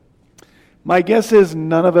My guess is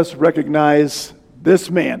none of us recognize this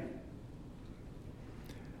man.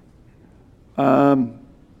 I'll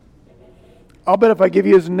bet if I give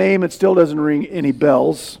you his name, it still doesn't ring any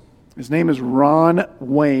bells. His name is Ron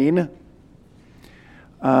Wayne.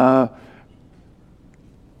 And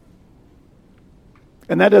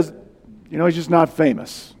that does, he's just not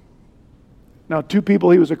famous. Now, two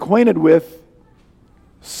people he was acquainted with,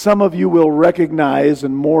 some of you will recognize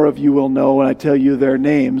and more of you will know when I tell you their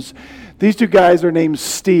names. These two guys are named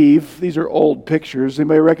Steve. These are old pictures.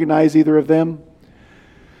 Anybody recognize either of them?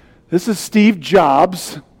 This is Steve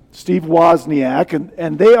Jobs, Steve Wozniak,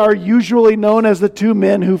 and they are usually known as the two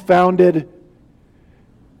men who founded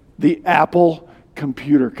the Apple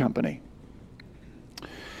Computer Company.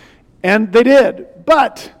 And they did.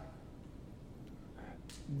 But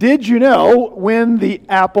did you know when the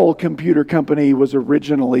Apple Computer Company was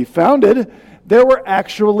originally founded, there were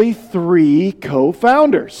actually 3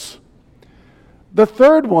 co-founders? The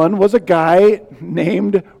third one was a guy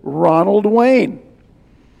named Ronald Wayne.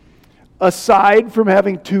 Aside from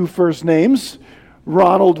having 2 first names,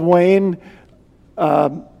 Ronald Wayne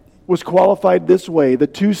was qualified this way. The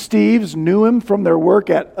 2 Steves knew him from their work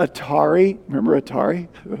at Atari. Remember Atari?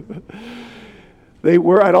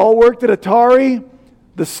 I'd all worked at Atari.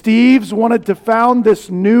 The Steves wanted to found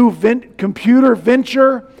this new computer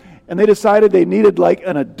venture, and they decided they needed like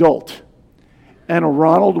an adult. And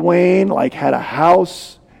Ronald Wayne had a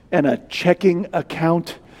house and a checking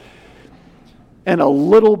account and a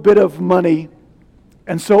little bit of money.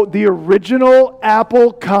 And so the original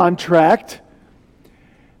Apple contract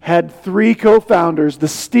had 3 co-founders. The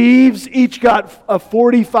Steves each got a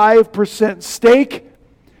 45% stake,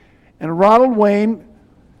 and Ronald Wayne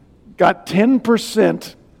got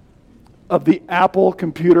 10% of the Apple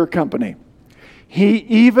Computer Company. He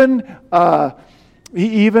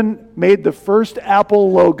even made the first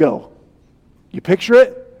Apple logo. You picture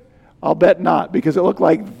it? I'll bet not, because it looked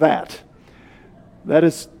like that.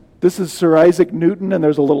 This is Sir Isaac Newton, and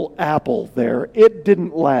there's a little apple there. It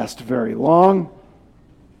didn't last very long.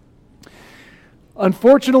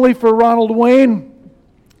 Unfortunately for Ronald Wayne,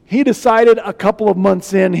 he decided a couple of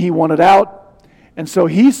months in he wanted out, and so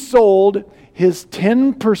he sold his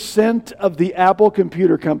 10% of the Apple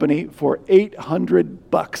Computer Company for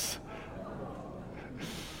 $800.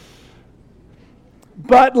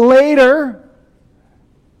 But later,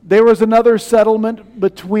 there was another settlement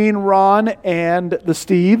between Ron and the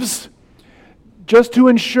Steves, just to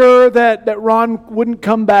ensure that Ron wouldn't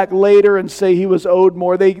come back later and say he was owed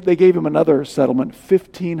more. They gave him another settlement,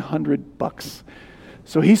 $1,500.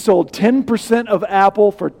 So he sold 10% of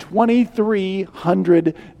Apple for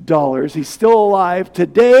 $2,300. He's still alive.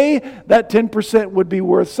 Today, that 10% would be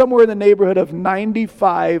worth somewhere in the neighborhood of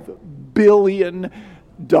 $95 billion.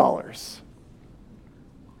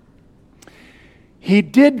 He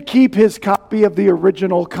did keep his copy of the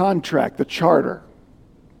original contract, the charter.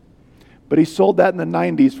 But he sold that in the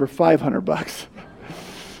 90s for $500.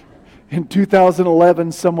 In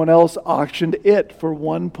 2011, someone else auctioned it for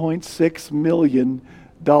 $1.6 million.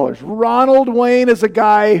 Ronald Wayne is a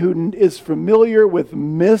guy who is familiar with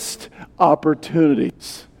missed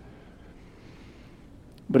opportunities.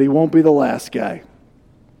 But he won't be the last guy.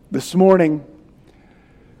 This morning,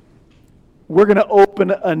 we're going to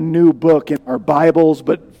open a new book in our Bibles,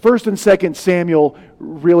 but 1st and 2nd Samuel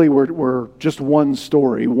really were just one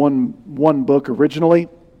story, one book originally.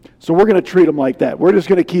 So we're going to treat them like that. We're just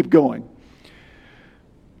going to keep going.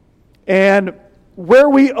 And where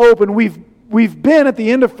we open, we've been at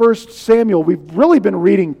the end of 1 Samuel, we've really been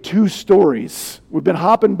reading 2 stories. We've been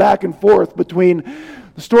hopping back and forth between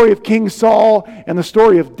the story of King Saul and the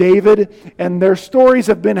story of David, and their stories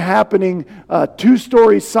have been happening, 2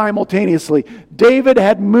 stories simultaneously. David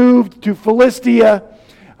had moved to Philistia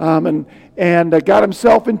and got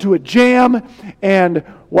himself into a jam, and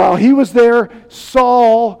while he was there,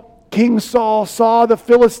 King Saul saw the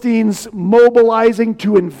Philistines mobilizing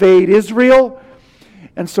to invade Israel.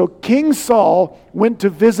 And so King Saul went to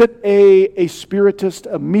visit a spiritist,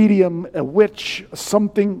 a medium, a witch,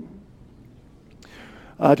 something,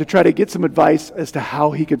 to try to get some advice as to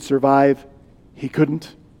how he could survive. He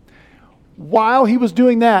couldn't. While he was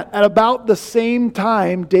doing that, at about the same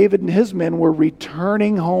time, David and his men were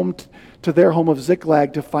returning home to their home of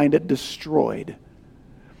Ziklag to find it destroyed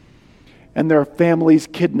and their families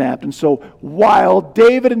kidnapped. And so while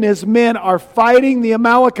David and his men are fighting the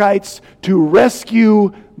Amalekites to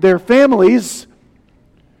rescue their families,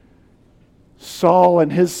 Saul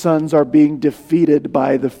and his sons are being defeated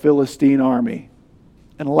by the Philistine army.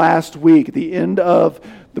 And last week, at the end of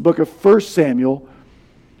the book of 1 Samuel,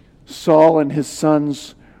 Saul and his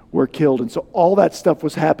sons were killed. And so all that stuff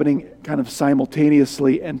was happening kind of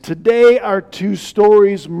simultaneously. And today our two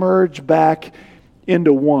stories merge back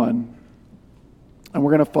into one. And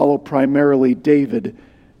we're going to follow primarily David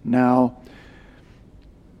now.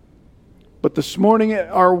 But this morning,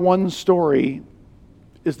 our one story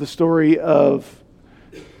is the story of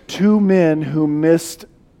two men who missed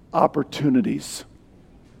opportunities.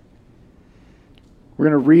 We're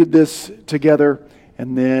going to read this together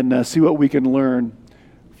and then see what we can learn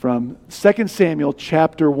from 2 Samuel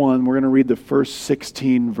chapter 1. We're going to read the first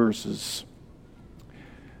 16 verses.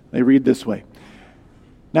 They read this way.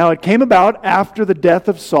 Now it came about after the death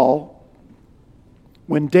of Saul,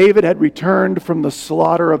 when David had returned from the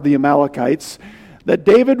slaughter of the Amalekites, that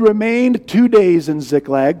David remained 2 days in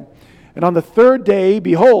Ziklag. And on the third day,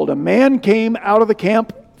 behold, a man came out of the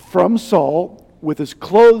camp from Saul with his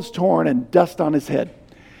clothes torn and dust on his head.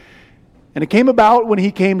 And it came about when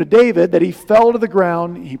he came to David that he fell to the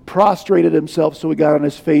ground. He prostrated himself, so he got on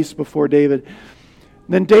his face before David. And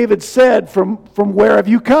then David said, From where have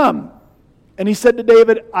you come? And he said to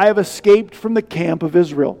David, I have escaped from the camp of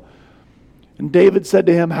Israel. And David said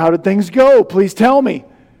to him, how did things go? Please tell me.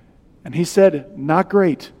 And he said, not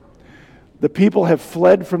great. The people have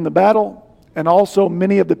fled from the battle, and also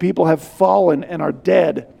many of the people have fallen and are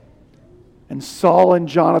dead. And Saul and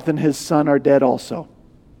Jonathan his son are dead also.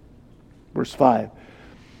 Verse 5.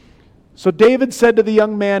 So David said to the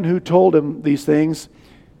young man who told him these things,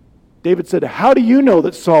 David said, how do you know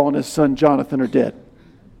that Saul and his son Jonathan are dead?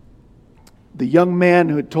 The young man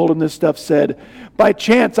who had told him this stuff said, by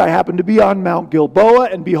chance I happened to be on Mount Gilboa,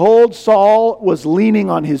 and behold, Saul was leaning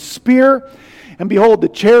on his spear, and behold, the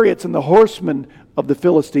chariots and the horsemen of the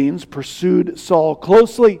Philistines pursued Saul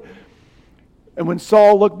closely. And when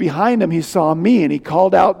Saul looked behind him, he saw me, and he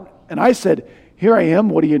called out, and I said, here I am,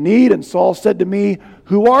 what do you need? And Saul said to me,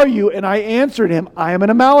 who are you? And I answered him, I am an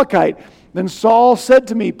Amalekite. Then Saul said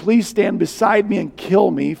to me, please stand beside me and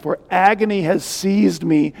kill me, for agony has seized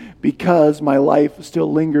me because my life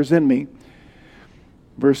still lingers in me.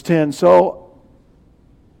 Verse 10, so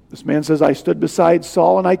this man says, I stood beside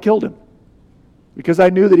Saul and I killed him, because I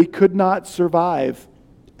knew that he could not survive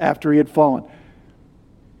after he had fallen.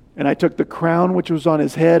 And I took the crown which was on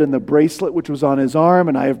his head and the bracelet which was on his arm,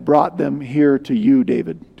 and I have brought them here to you,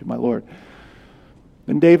 David, to my Lord.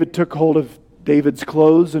 Then David took hold of David's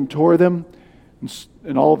clothes and tore them,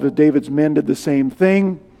 and all of David's men did the same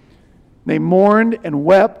thing. They mourned and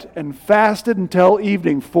wept and fasted until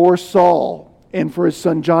evening for Saul and for his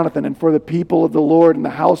son Jonathan and for the people of the Lord and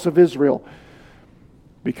the house of Israel,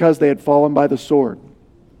 because they had fallen by the sword.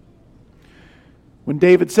 When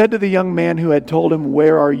David said to the young man who had told him,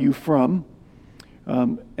 where are you from?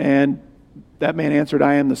 And that man answered,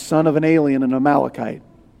 I am the son of an alien, an Amalekite.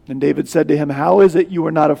 And David said to him, how is it you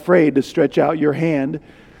are not afraid to stretch out your hand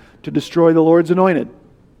to destroy the Lord's anointed?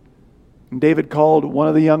 And David called one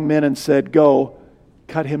of the young men and said, go,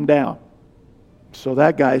 cut him down. So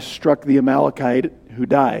that guy struck the Amalekite who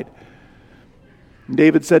died. And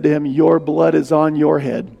David said to him, your blood is on your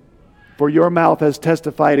head, for your mouth has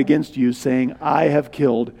testified against you, saying, I have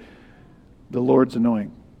killed the Lord's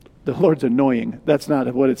anointing. The Lord's annoying. That's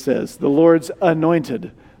not what it says. The Lord's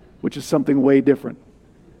anointed, which is something way different.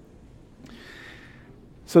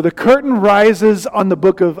 So the curtain rises on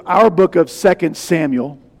our book of 2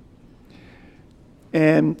 Samuel.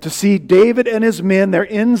 And to see David and his men, they're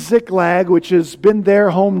in Ziklag, which has been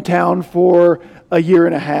their hometown for a year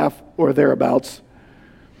and a half or thereabouts.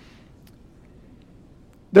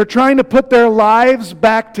 They're trying to put their lives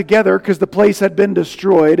back together because the place had been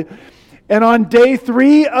destroyed. And on day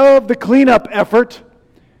 3 of the cleanup effort,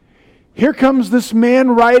 here comes this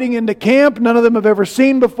man riding into camp none of them have ever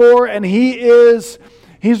seen before, and he's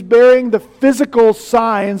bearing the physical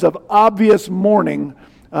signs of obvious mourning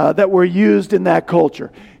that were used in that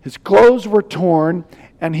culture. His clothes were torn,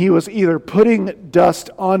 and he was either putting dust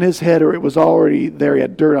on his head or it was already there. He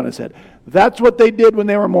had dirt on his head. That's what they did when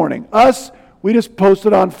they were mourning. Us, we just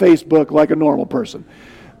posted on Facebook like a normal person.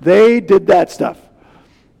 They did that stuff.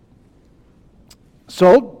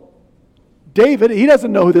 So, David, he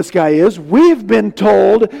doesn't know who this guy is. We've been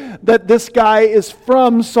told that this guy is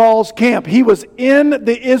from Saul's camp. He was in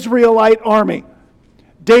the Israelite army.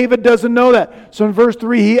 David doesn't know that. So in verse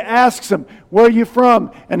 3, he asks him, where are you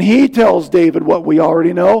from? And he tells David what we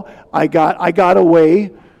already know. I got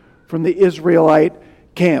away from the Israelite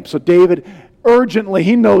camp. So David urgently,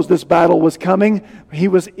 he knows this battle was coming. He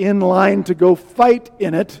was in line to go fight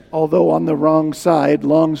in it, although on the wrong side.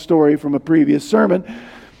 Long story from a previous sermon.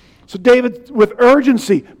 So David, with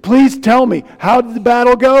urgency, please tell me, how did the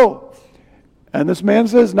battle go? And this man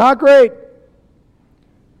says, not great.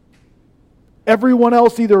 Everyone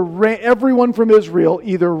else everyone from Israel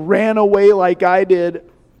either ran away like I did,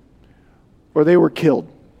 or they were killed.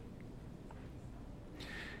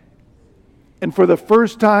 And for the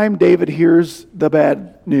first time, David hears the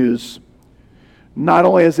bad news. Not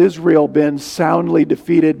only has Israel been soundly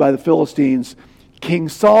defeated by the Philistines, King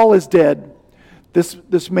Saul is dead.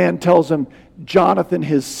 This man tells him Jonathan,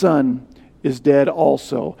 his son, is dead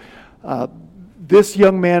also. This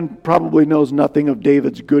young man probably knows nothing of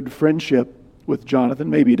David's good friendship with Jonathan.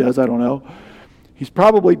 Maybe he does, I don't know. He's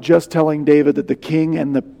probably just telling David that the king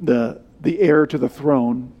and the heir to the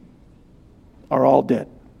throne are all dead.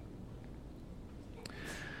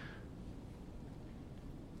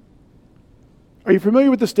 Are you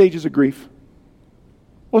familiar with the stages of grief?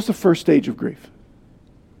 What's the first stage of grief?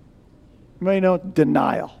 You may know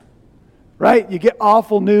denial. Right? You get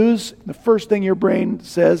awful news, the first thing your brain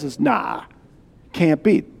says is, nah, can't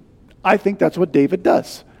be. I think that's what David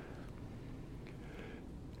does.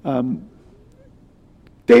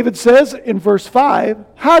 David says in verse 5,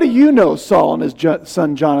 how do you know Saul and his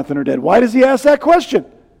son Jonathan are dead? Why does he ask that question?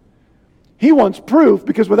 He wants proof,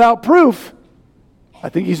 because without proof, I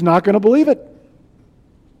think he's not going to believe it.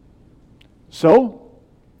 So,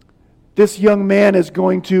 this young man is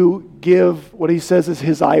going to give what he says is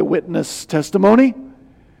his eyewitness testimony,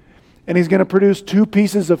 and he's going to produce two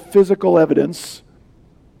pieces of physical evidence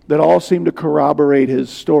that all seem to corroborate his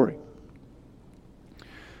story.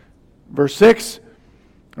 Verse 6,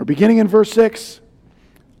 or beginning in verse 6,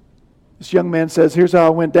 this young man says, here's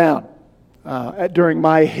how it went down. During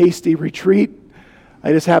my hasty retreat,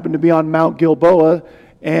 I just happened to be on Mount Gilboa,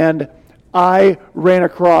 and I ran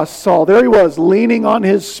across Saul. There he was, leaning on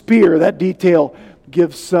his spear. That detail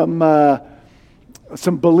gives some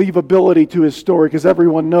believability to his story, because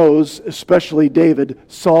everyone knows, especially David,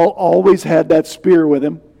 Saul always had that spear with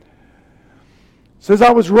him. It says,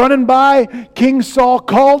 I was running by, King Saul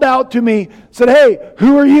called out to me, said, hey,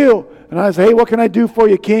 who are you? And I said, hey, what can I do for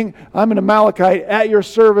you, King? I'm an Amalekite at your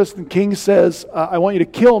service. And King says, I want you to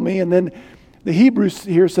kill me. And then the Hebrew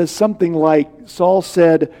here says something like, Saul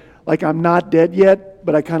said, like, I'm not dead yet,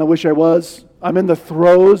 but I kind of wish I was. I'm in the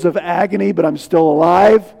throes of agony, but I'm still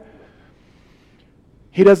alive.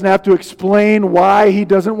 He doesn't have to explain why he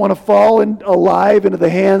doesn't want to fall alive into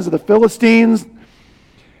the hands of the Philistines.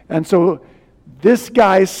 And so this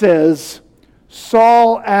guy says,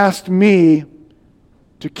 Saul asked me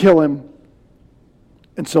to kill him,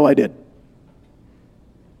 and so I did.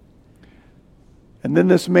 And then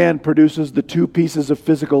this man produces the two pieces of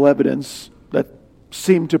physical evidence that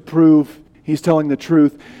seem to prove he's telling the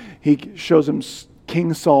truth. He shows him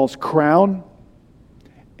King Saul's crown,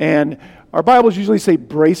 and our Bibles usually say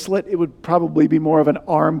bracelet. It would probably be more of an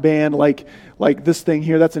armband, like this thing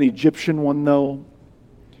here. That's an Egyptian one, though.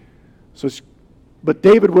 But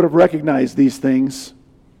David would have recognized these things.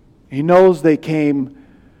 He knows they came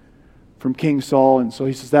from King Saul, and so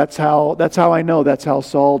he says, that's how I know. That's how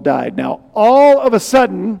Saul died. Now, all of a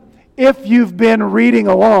sudden, if you've been reading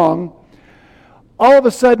along, all of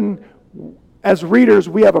a sudden, as readers,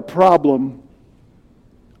 we have a problem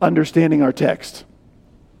understanding our text.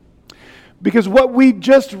 Because what we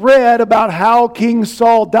just read about how King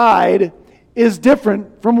Saul died is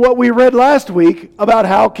different from what we read last week about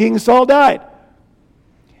how King Saul died.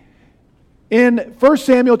 In 1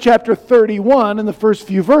 Samuel chapter 31, in the first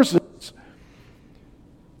few verses,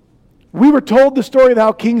 we were told the story of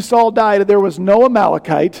how King Saul died. There was no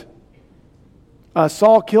Amalekite.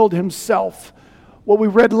 Saul killed himself. What we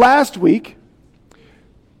read last week,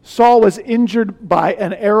 Saul was injured by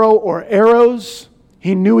an arrow or arrows.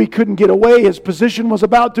 He knew he couldn't get away. His position was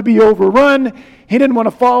about to be overrun. He didn't want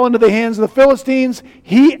to fall into the hands of the Philistines.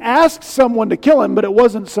 He asked someone to kill him, but it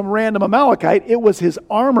wasn't some random Amalekite. It was his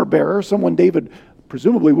armor bearer, someone David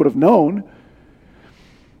presumably would have known.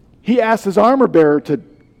 He asked his armor bearer to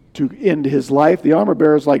end his life. The armor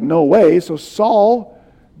bearer's like, no way. So Saul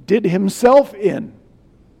did himself in.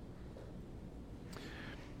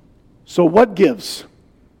 So what gives?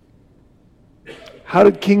 How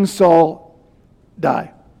did King Saul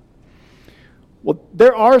die? Well,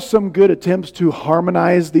 there are some good attempts to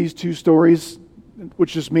harmonize these two stories,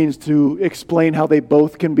 which just means to explain how they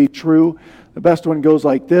both can be true. The best one goes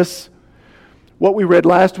like this. What we read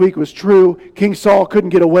last week was true. King Saul couldn't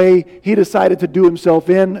get away. He decided to do himself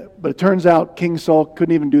in, but it turns out King Saul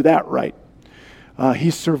couldn't even do that right.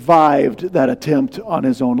 He survived that attempt on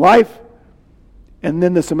his own life. And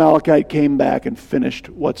then this Amalekite came back and finished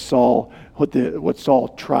what Saul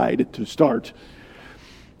tried to start.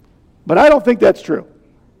 But I don't think that's true.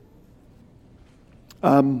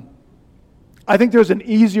 I think there's an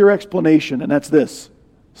easier explanation, and that's this.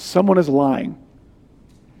 Someone is lying.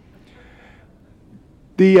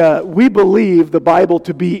 We believe the Bible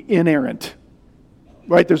to be inerrant,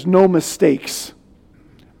 right? There's no mistakes.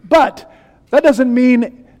 But that doesn't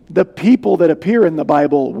mean the people that appear in the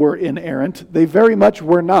Bible were inerrant. They very much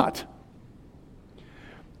were not.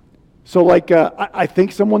 So I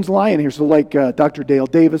think someone's lying here. So Dr. Dale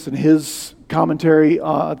Davis in his commentary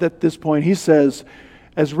at this point, he says,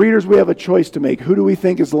 as readers we have a choice to make. Who do we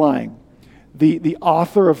think is lying? The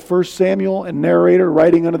author of 1 Samuel and narrator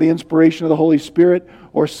writing under the inspiration of the Holy Spirit,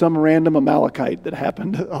 or some random Amalekite that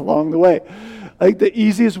happened along the way? I think the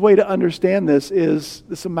easiest way to understand this is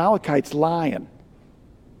this Amalekite's lying.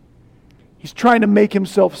 He's trying to make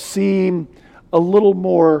himself seem a little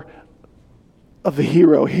more of the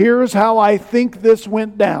hero. Here's how I think this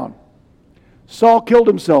went down. Saul killed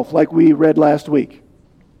himself, like we read last week.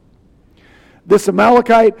 This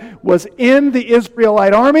Amalekite was in the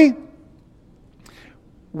Israelite army.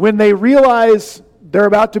 When they realize they're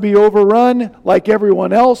about to be overrun, like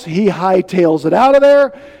everyone else, he hightails it out of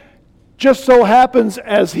there. Just so happens,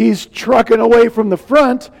 as he's trucking away from the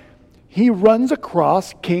front, he runs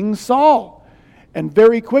across King Saul. And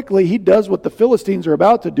very quickly, he does what the Philistines are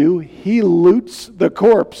about to do. He loots the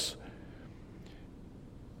corpse.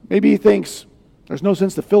 Maybe he thinks, there's no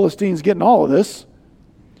sense the Philistines getting all of this.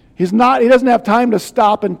 He doesn't have time to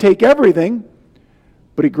stop and take everything.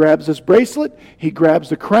 But he grabs this bracelet, he grabs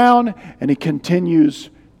the crown, and he continues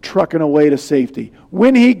trucking away to safety.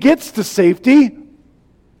 When he gets to safety,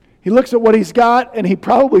 he looks at what he's got, and he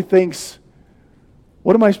probably thinks,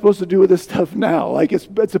 what am I supposed to do with this stuff now?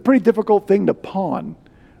 It's a pretty difficult thing to pawn,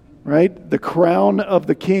 right? The crown of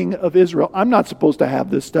the king of Israel. I'm not supposed to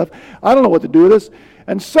have this stuff. I don't know what to do with this.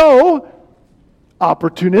 And so,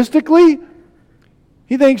 opportunistically,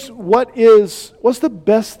 he thinks, what's the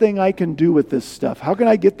best thing I can do with this stuff? How can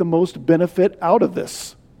I get the most benefit out of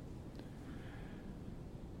this?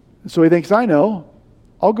 And so he thinks, I know.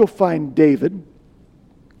 I'll go find David.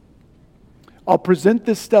 I'll present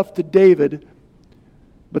this stuff to David,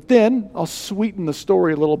 but then I'll sweeten the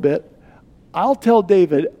story a little bit. I'll tell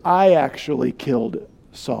David I actually killed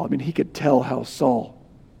Saul. I mean, he could tell how Saul's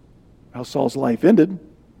life ended.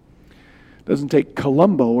 Doesn't take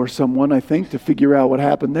Columbo or someone, I think, to figure out what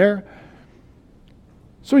happened there.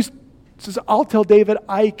 So he says, I'll tell David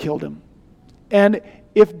I killed him. And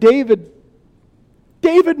if David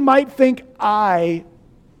might think I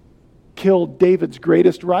killed David's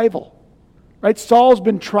greatest rival. Right? Saul's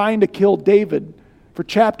been trying to kill David for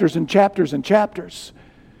chapters and chapters and chapters.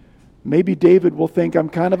 Maybe David will think I'm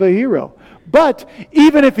kind of a hero. But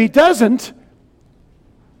even if he doesn't,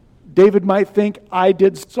 David might think I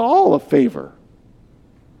did Saul a favor.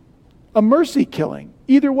 A mercy killing.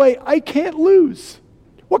 Either way, I can't lose.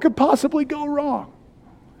 What could possibly go wrong?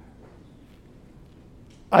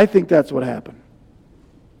 I think that's what happened.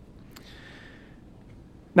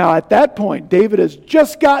 Now at that point, David has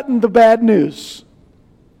just gotten the bad news.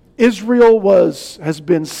 Israel has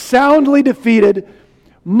been soundly defeated.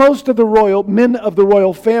 Most of the men of the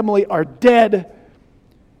royal family are dead.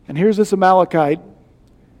 And here's this Amalekite.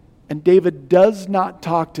 And David does not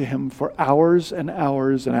talk to him for hours and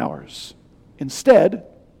hours and hours. Instead,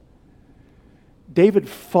 David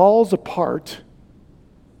falls apart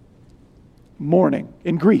mourning,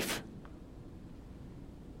 in grief.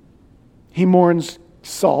 He mourns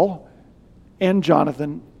Saul and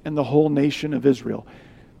Jonathan and the whole nation of Israel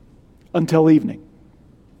until evening.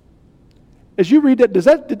 As you read that,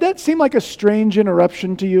 did that seem like a strange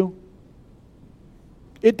interruption to you?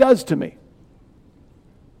 It does to me.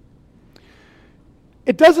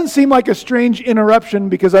 It doesn't seem like a strange interruption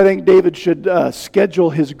because I think David should schedule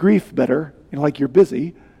his grief better, like you're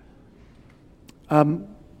busy.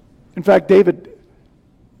 In fact, David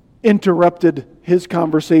interrupted his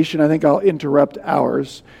conversation. I think I'll interrupt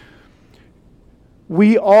ours.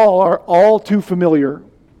 We all are all too familiar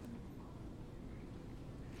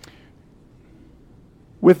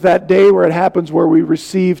with that day where it happens where we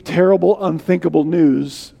receive terrible, unthinkable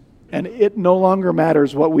news, and it no longer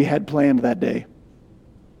matters what we had planned that day.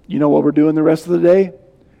 You know what we're doing the rest of the day?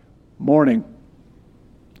 Mourning.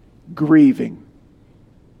 Grieving.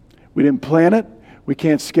 We didn't plan it, we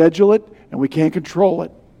can't schedule it, and we can't control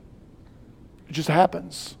it. It just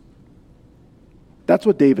happens. That's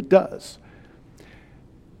what David does.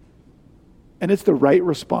 And it's the right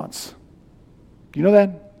response. Do you know that?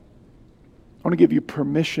 I want to give you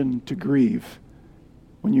permission to grieve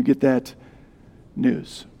when you get that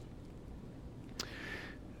news. Do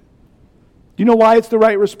you know why it's the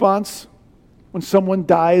right response when someone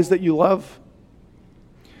dies that you love?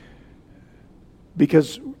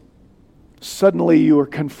 Because suddenly you are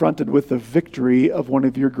confronted with the victory of one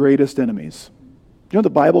of your greatest enemies. You know the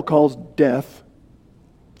Bible calls death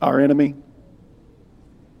our enemy.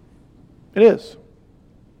 It is.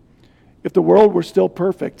 If the world were still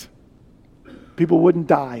perfect, people wouldn't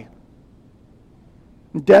die.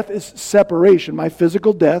 Death is separation. My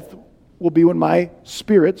physical death will be when my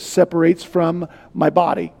spirit separates from my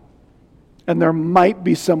body. And there might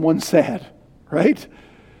be someone sad, right?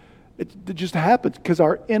 It just happens because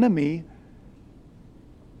our enemy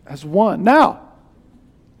has won. Now,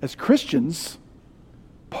 as Christians,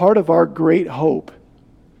 part of our great hope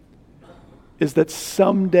is that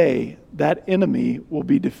someday that enemy will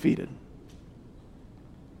be defeated.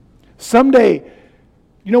 Someday,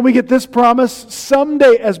 we get this promise.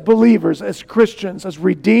 Someday, as believers, as Christians, as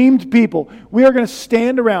redeemed people, we are going to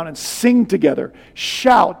stand around and sing together,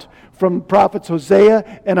 shout from prophets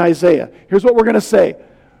Hosea and Isaiah. Here's what we're going to say.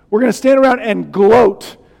 We're going to stand around and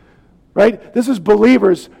gloat, right? This is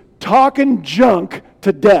believers talking junk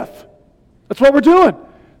to death. That's what we're doing.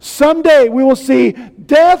 Someday we will see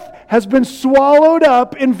death has been swallowed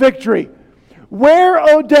up in victory. Where,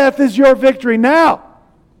 O death, is your victory now?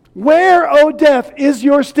 Where, O death, is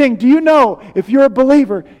your sting? Do you know, if you're a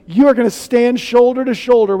believer, you are going to stand shoulder to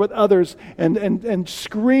shoulder with others and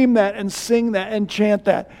scream that and sing that and chant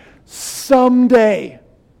that someday.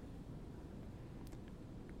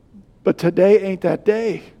 But today ain't that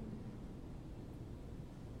day.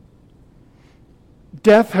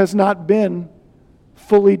 Death has not been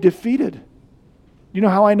fully defeated. You know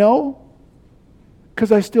how I know?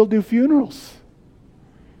 Because I still do funerals.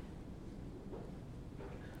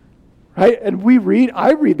 Right? And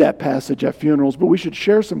I read that passage at funerals, but we should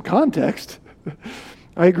share some context.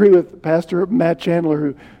 I agree with Pastor Matt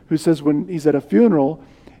Chandler who says when he's at a funeral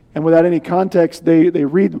and without any context, they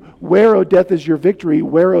read, "Where, O death, is your victory?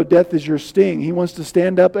 Where, O death, is your sting?" He wants to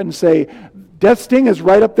stand up and say, death's sting is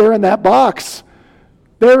right up there in that box.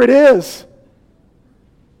 There it is.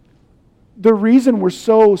 The reason we're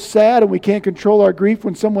so sad and we can't control our grief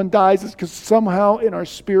when someone dies is because somehow in our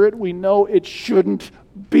spirit we know it shouldn't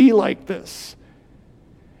be like this.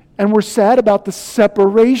 And we're sad about the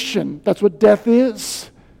separation. That's what death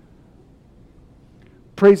is.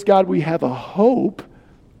 Praise God, we have a hope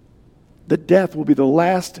that death will be the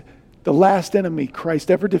last enemy Christ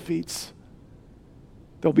ever defeats.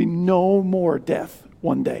 There'll be no more death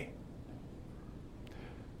one day.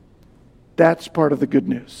 That's part of the good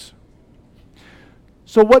news.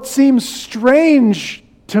 So what seems strange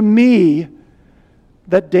to me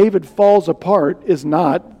that David falls apart is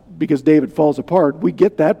not because David falls apart. We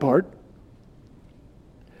get that part.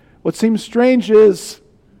 What seems strange is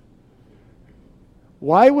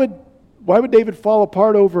why would David fall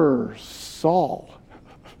apart over Saul?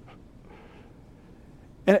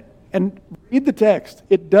 And read the text.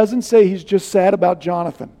 It doesn't say he's just sad about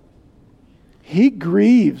Jonathan. He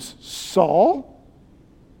grieves Saul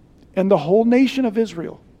and the whole nation of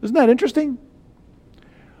Israel. Isn't that interesting?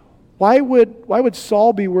 Why would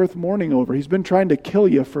Saul be worth mourning over? He's been trying to kill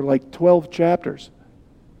you for like 12 chapters.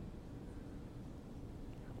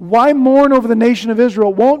 Why mourn over the nation of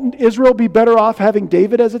Israel? Won't Israel be better off having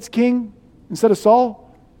David as its king instead of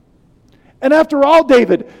Saul? And after all,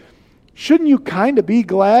 David, shouldn't you kind of be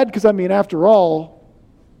glad? Because after all,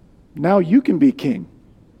 now you can be king.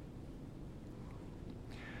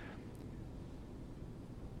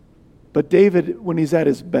 But David, when he's at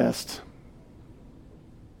his best,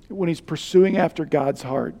 when he's pursuing after God's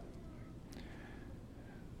heart,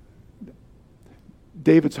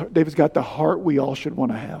 David's got the heart we all should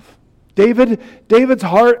want to have. David's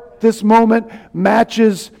heart, this moment,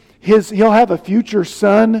 matches he'll have a future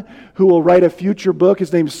son who will write a future book.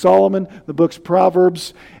 His name's Solomon. The book's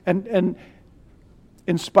Proverbs. And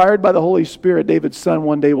inspired by the Holy Spirit, David's son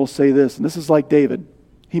one day will say this, and this is like David.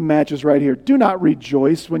 He matches right here. Do not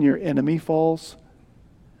rejoice when your enemy falls.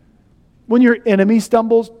 When your enemy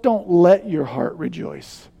stumbles, don't let your heart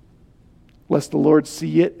rejoice, lest the Lord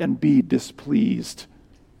see it and be displeased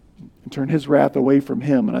and turn his wrath away from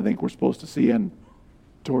him. And I think we're supposed to see and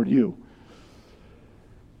toward you.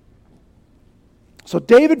 So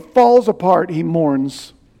David falls apart. He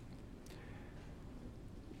mourns.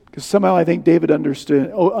 Because somehow I think David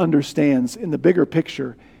understands in the bigger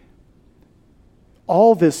picture,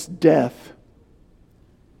 all this death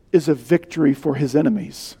is a victory for his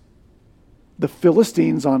enemies, the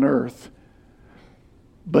Philistines on earth.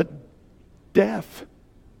 But death,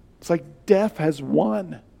 it's like death has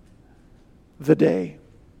won the day.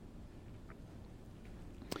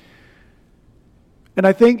 And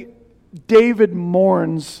I think David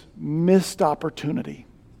mourns missed opportunity.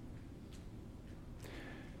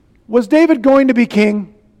 Was David going to be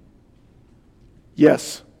king?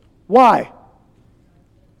 Yes. Why?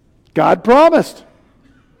 God promised.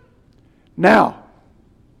 Now,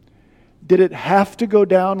 did it have to go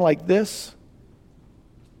down like this?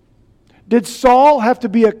 Did Saul have to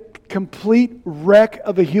be a complete wreck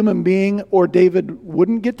of a human being or David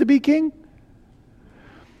wouldn't get to be king?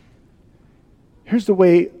 Here's the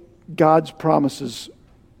way God's promises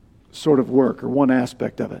sort of work, or one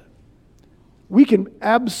aspect of it. We can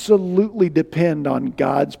absolutely depend on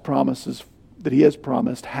God's promises that He has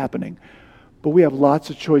promised happening, but we have lots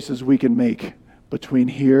of choices we can make between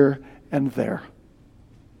here and there.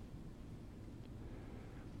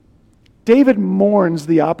 David mourns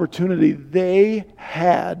the opportunity they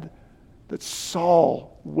had that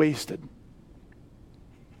Saul wasted.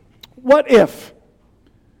 What if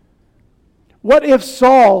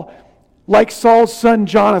Saul, like Saul's son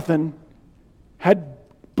Jonathan, had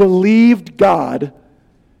believed God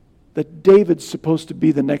that David's supposed to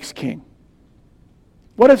be the next king?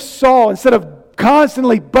 What if Saul, instead of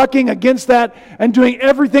constantly bucking against that and doing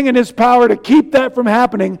everything in his power to keep that from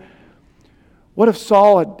happening, what if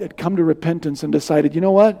Saul had come to repentance and decided, you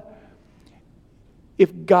know what?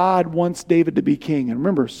 If God wants David to be king, and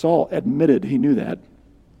remember, Saul admitted he knew that.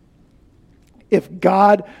 If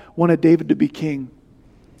God wanted David to be king,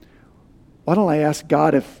 why don't I ask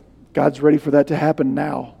God if God's ready for that to happen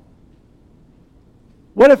now?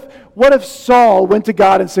 What if Saul went to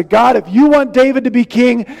God and said, God, if you want David to be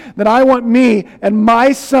king, then I want me and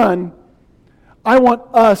my son, I want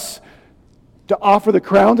us to offer the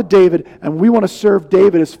crown to David, and we want to serve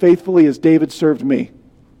David as faithfully as David served me.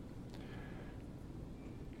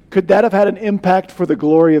 Could that have had an impact for the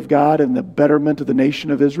glory of God and the betterment of the nation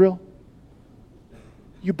of Israel?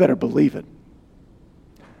 You better believe it.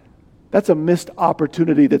 That's a missed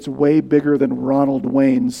opportunity that's way bigger than Ronald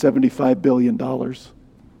Wayne's $75 billion.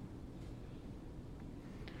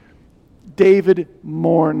 David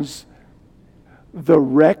mourns the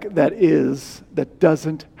wreck that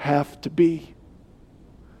doesn't have to be.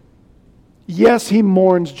 Yes, he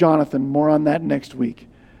mourns Jonathan. More on that next week.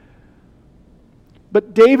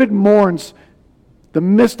 But David mourns the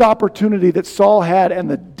missed opportunity that Saul had and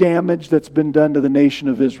the damage that's been done to the nation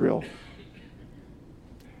of Israel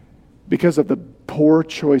because of the poor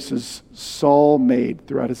choices Saul made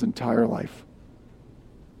throughout his entire life.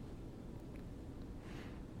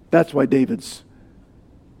 That's why David's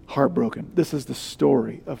heartbroken. This is the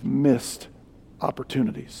story of missed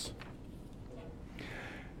opportunities.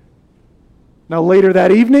 Now, later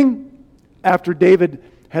that evening, after David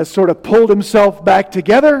has sort of pulled himself back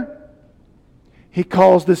together, he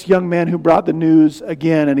calls this young man who brought the news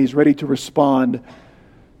again, and he's ready to respond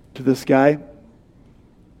to this guy.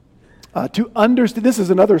 To understand, this is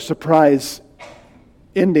another surprise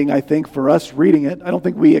ending, I think, for us reading it. I don't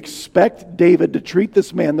think we expect David to treat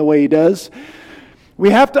this man the way he does. We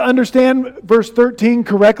have to understand verse 13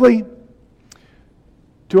 correctly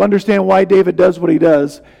to understand why David does what he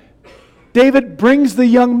does. David brings the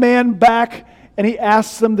young man back and he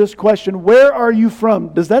asks him this question, where are you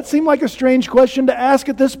from? Does that seem like a strange question to ask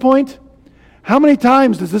at this point? How many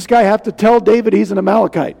times does this guy have to tell David he's an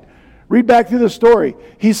Amalekite? Read back through the story.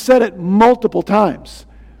 He's said it multiple times.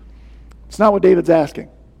 It's not what David's asking.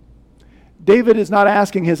 David is not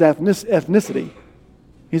asking his ethnicity.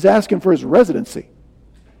 He's asking for his residency.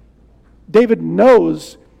 David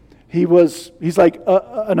knows he's like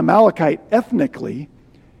an Amalekite ethnically.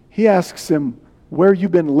 He asks him, where you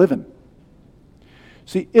been living?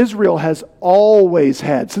 See, Israel has always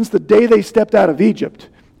had, since the day they stepped out of Egypt,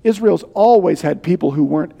 Israel's always had people who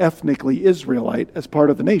weren't ethnically Israelite as part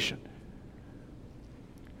of the nation.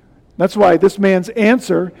 That's why this man's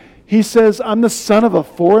answer, he says, I'm the son of a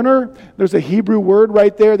foreigner. There's a Hebrew word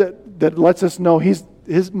right there that lets us know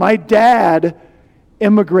my dad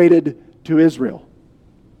immigrated to Israel.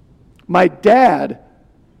 My dad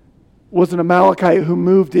was an Amalekite who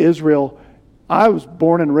moved to Israel. I was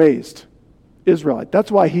born and raised Israelite.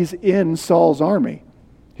 That's why he's in Saul's army.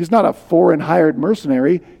 He's not a foreign hired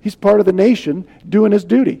mercenary. He's part of the nation doing his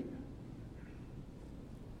duty.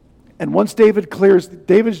 And once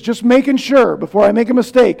David's just making sure, before I make a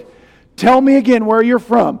mistake, tell me again where you're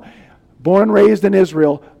from. Born and raised in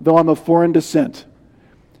Israel, though I'm of foreign descent.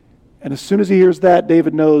 And as soon as he hears that,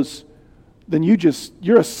 David knows, then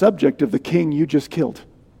you're a subject of the king you just killed.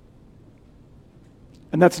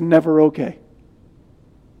 And that's never okay.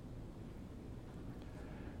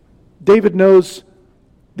 David knows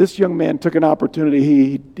this young man took an opportunity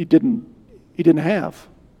he didn't have.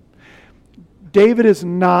 David is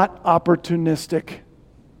not opportunistic.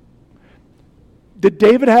 Did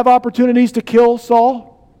David have opportunities to kill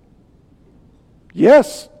Saul?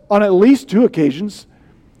 Yes, on at least 2 occasions.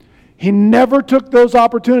 He never took those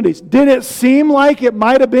opportunities. Did it seem like it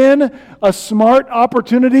might have been a smart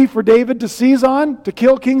opportunity for David to seize on, to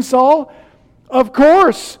kill King Saul? Of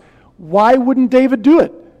course. Why wouldn't David do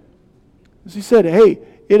it? Because he said, hey,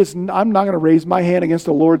 I'm not going to raise my hand against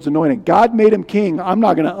the Lord's anointing. God made him king. I'm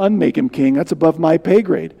not going to unmake him king. That's above my pay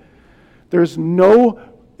grade. There's no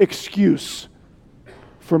excuse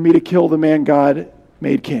for me to kill the man God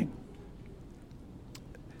made king.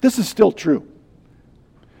 This is still true.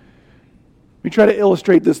 Let me try to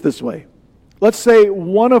illustrate this way. Let's say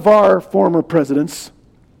one of our former presidents,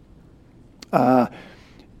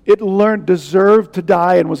 deserved to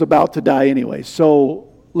die and was about to die anyway.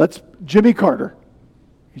 So Jimmy Carter.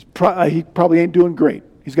 He probably ain't doing great.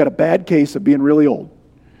 He's got a bad case of being really old.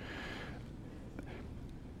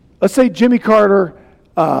 Let's say Jimmy Carter,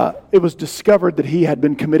 it was discovered that he had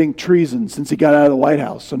been committing treason since he got out of the White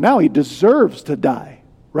House. So now he deserves to die,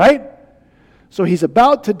 right? So he's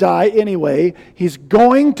about to die anyway. He's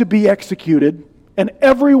going to be executed, and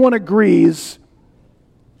everyone agrees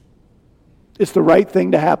it's the right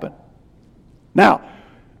thing to happen. Now,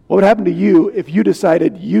 what would happen to you if you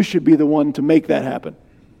decided you should be the one to make that happen?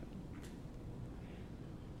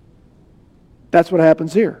 That's what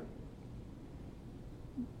happens here.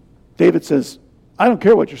 David says, I don't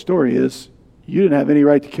care what your story is. You didn't have any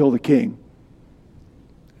right to kill the king.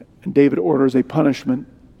 And David orders a punishment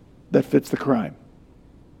that fits the crime.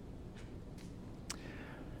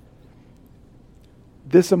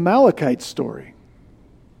 This Amalekite story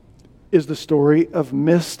is the story of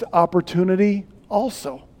missed opportunity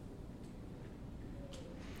also.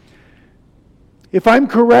 If I'm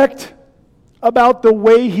correct about the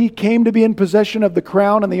way he came to be in possession of the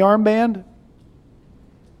crown and the armband,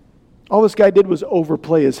 all this guy did was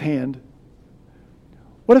overplay his hand.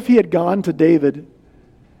 What if he had gone to David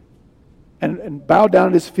and bowed down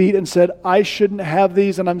at his feet and said, I shouldn't have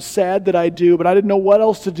these and I'm sad that I do, but I didn't know what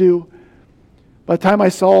else to do. By the time I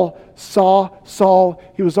saw Saul,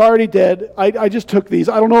 he was already dead. I just took these.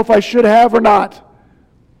 I don't know if I should have or not.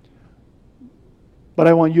 But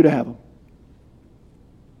I want you to have them.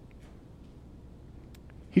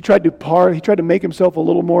 He tried to make himself a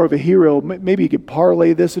little more of a hero. Maybe he could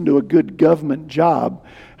parlay this into a good government job.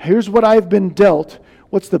 Here's what I've been dealt.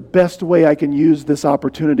 What's the best way I can use this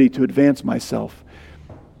opportunity to advance myself?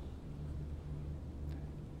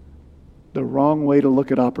 The wrong way to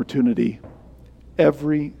look at opportunity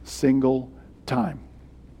every single time.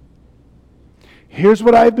 Here's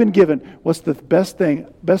what I've been given. What's the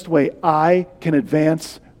best way I can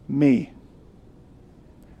advance me?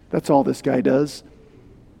 That's all this guy does.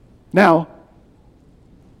 Now,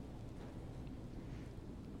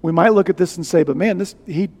 we might look at this and say, but man,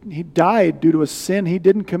 he died due to a sin he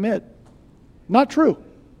didn't commit. Not true.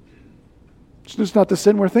 It's just not the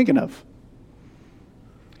sin we're thinking of.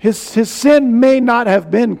 His sin may not have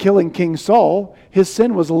been killing King Saul. His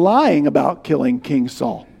sin was lying about killing King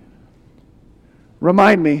Saul.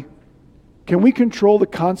 Remind me, can we control the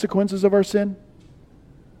consequences of our sin?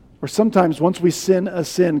 Or sometimes once we sin a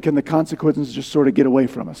sin, can the consequences just sort of get away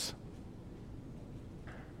from us?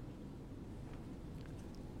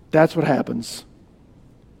 That's what happens.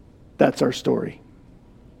 That's our story.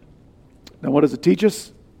 Now, what does it teach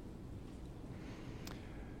us?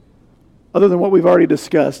 Other than what we've already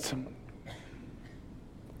discussed,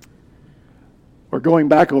 or going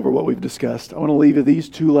back over what we've discussed, I want to leave you these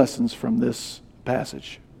two lessons from this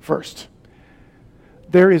passage. First,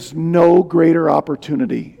 there is no greater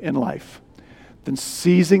opportunity in life than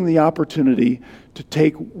seizing the opportunity to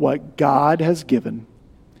take what God has given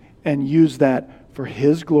and use that for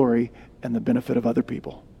His glory and the benefit of other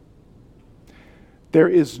people. There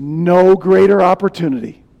is no greater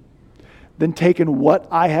opportunity than taking what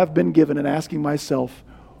I have been given and asking myself,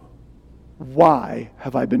 why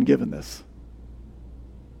have I been given this?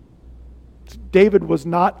 David was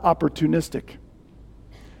not opportunistic.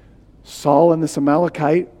 Saul and this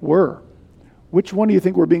Amalekite were. Which one do you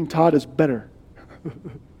think we're being taught is better?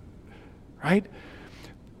 Right?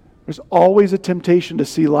 There's always a temptation to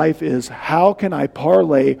see life is, how can I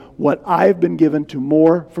parlay what I've been given to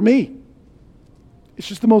more for me? It's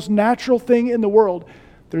just the most natural thing in the world.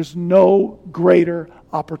 There's no greater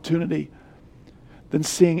opportunity than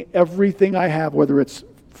seeing everything I have, whether it's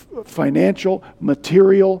financial,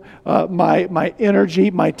 material, my energy,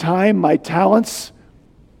 my time, my talents.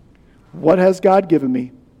 What has God given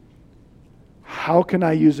me? How can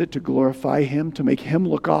I use it to glorify Him, to make Him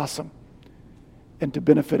look awesome, and to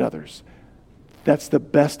benefit others? That's the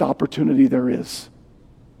best opportunity there is.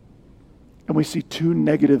 And we see two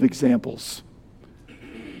negative examples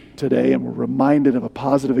today, and we're reminded of a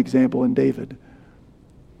positive example in David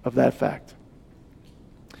of that fact.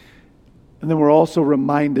 And then we're also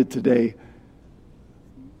reminded today,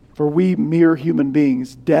 for we mere human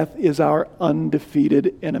beings, death is our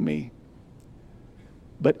undefeated enemy.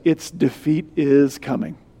 But its defeat is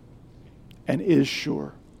coming and is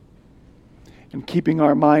sure. And keeping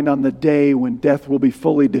our mind on the day when death will be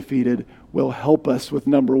fully defeated will help us with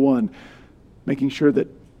number one, making sure that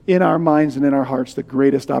in our minds and in our hearts, the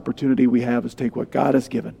greatest opportunity we have is take what God has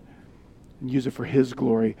given and use it for His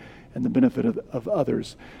glory and the benefit of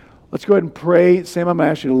others. Let's go ahead and pray. Sam, I'm going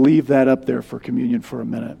to ask you to leave that up there for communion for a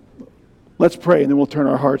minute. Let's pray, and then we'll turn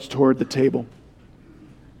our hearts toward the table.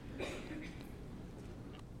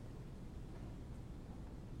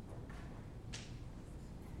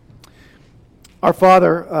 Our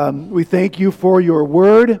Father, we thank you for your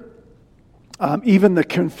word, even the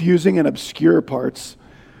confusing and obscure parts.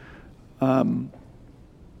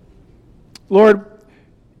 Lord,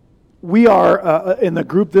 we are, in the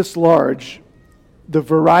group this large, the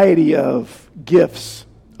variety of gifts,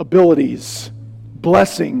 abilities,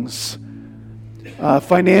 blessings,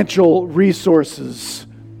 financial resources,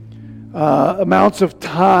 amounts of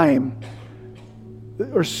time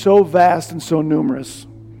are so vast and so numerous.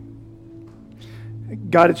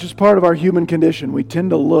 God, it's just part of our human condition. We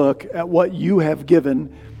tend to look at what you have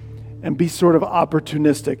given and be sort of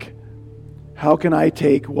opportunistic. How can I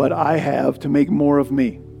take what I have to make more of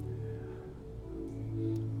me?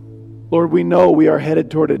 Lord, we know we are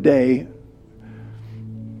headed toward a day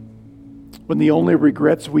when the only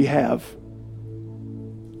regrets we have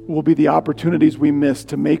will be the opportunities we missed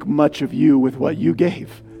to make much of you with what you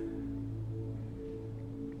gave.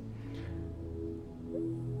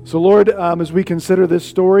 So Lord, as we consider this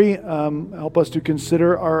story, help us to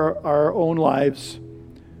consider our own lives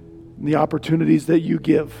and the opportunities that you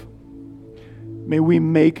give. May we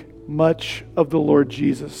make much of the Lord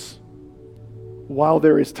Jesus while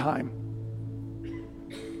there is time.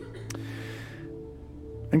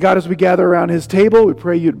 And God, as we gather around His table, we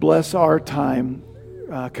pray you'd bless our time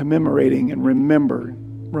commemorating and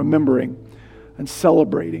remembering and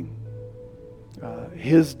celebrating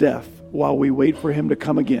His death while we wait for Him to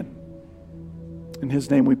come again. In His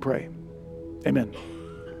name we pray. Amen.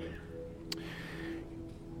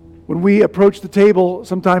 When we approach the table,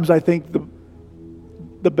 sometimes I think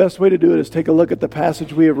the best way to do it is take a look at the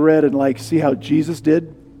passage we have read and see how Jesus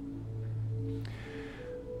did.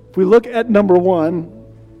 If we look at number 1,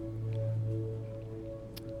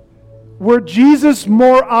 were Jesus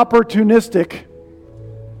more opportunistic?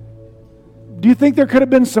 Do you think there could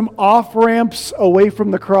have been some off-ramps away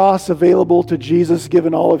from the cross available to Jesus,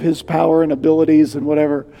 given all of His power and abilities and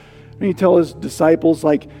whatever? And He tell His disciples,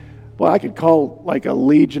 I could call a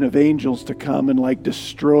legion of angels to come and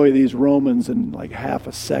destroy these Romans in half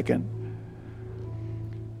a second.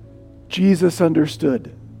 Jesus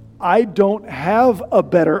understood, I don't have a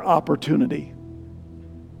better opportunity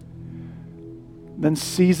than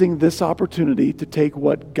seizing this opportunity to take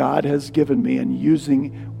what God has given me and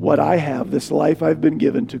using what I have, this life I've been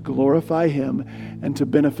given, to glorify Him and to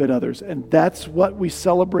benefit others. And that's what we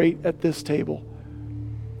celebrate at this table.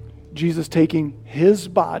 Jesus taking His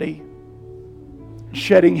body,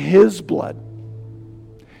 shedding His blood,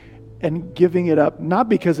 and giving it up, not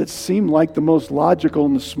because it seemed like the most logical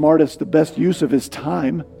and the smartest, the best use of His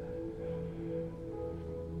time,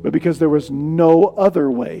 but because there was no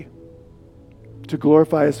other way to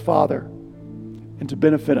glorify His Father and to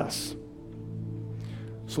benefit us.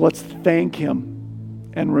 So let's thank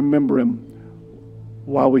Him and remember Him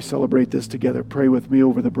while we celebrate this together. Pray with me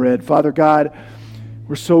over the bread. Father God,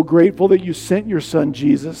 we're so grateful that you sent your Son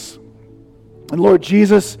Jesus. And Lord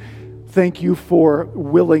Jesus, thank you for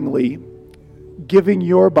willingly giving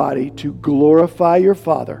your body to glorify your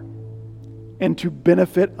Father and to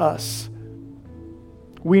benefit us.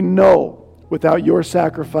 We know without your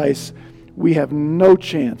sacrifice, we have no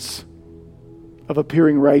chance of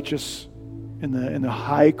appearing righteous in the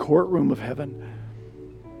high courtroom of heaven.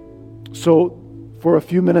 So for a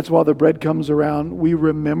few minutes while the bread comes around, we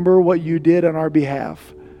remember what you did on our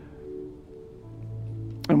behalf.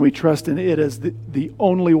 And we trust in it as the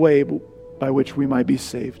only way by which we might be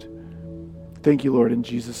saved. Thank you, Lord, in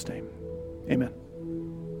Jesus' name. Amen.